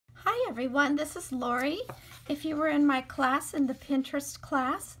everyone, this is Lori. If you were in my class, in the Pinterest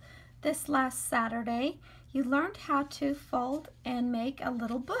class, this last Saturday, you learned how to fold and make a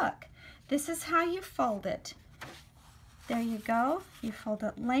little book. This is how you fold it. There you go. You fold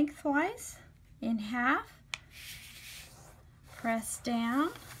it lengthwise in half, press down,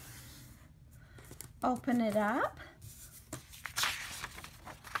 open it up,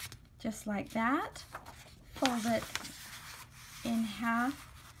 just like that. Fold it in half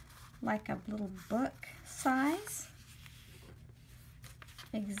like a little book size.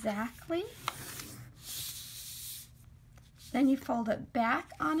 Exactly. Then you fold it back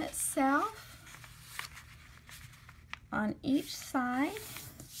on itself on each side.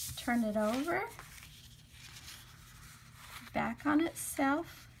 Turn it over. Back on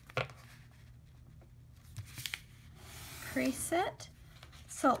itself. Crease it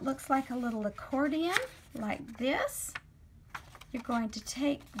so it looks like a little accordion, like this. You're going to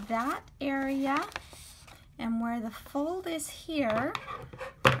take that area, and where the fold is here,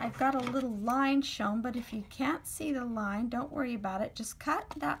 I've got a little line shown, but if you can't see the line, don't worry about it. Just cut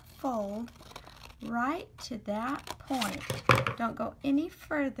that fold right to that point. Don't go any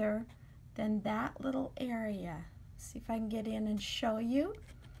further than that little area. See if I can get in and show you.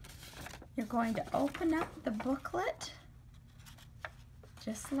 You're going to open up the booklet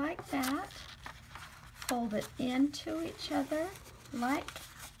just like that. Fold it into each other like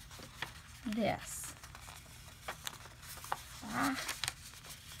this.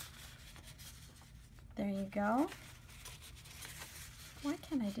 There you go. Why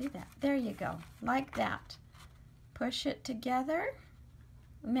can't I do that? There you go, like that. Push it together,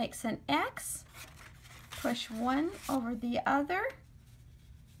 makes an X, push one over the other,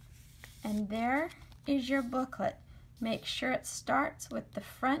 and there is your booklet. Make sure it starts with the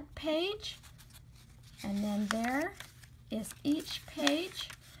front page, and then there is each page.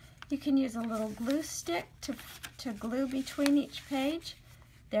 You can use a little glue stick to glue between each page.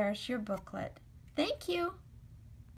 There's your booklet. Thank you.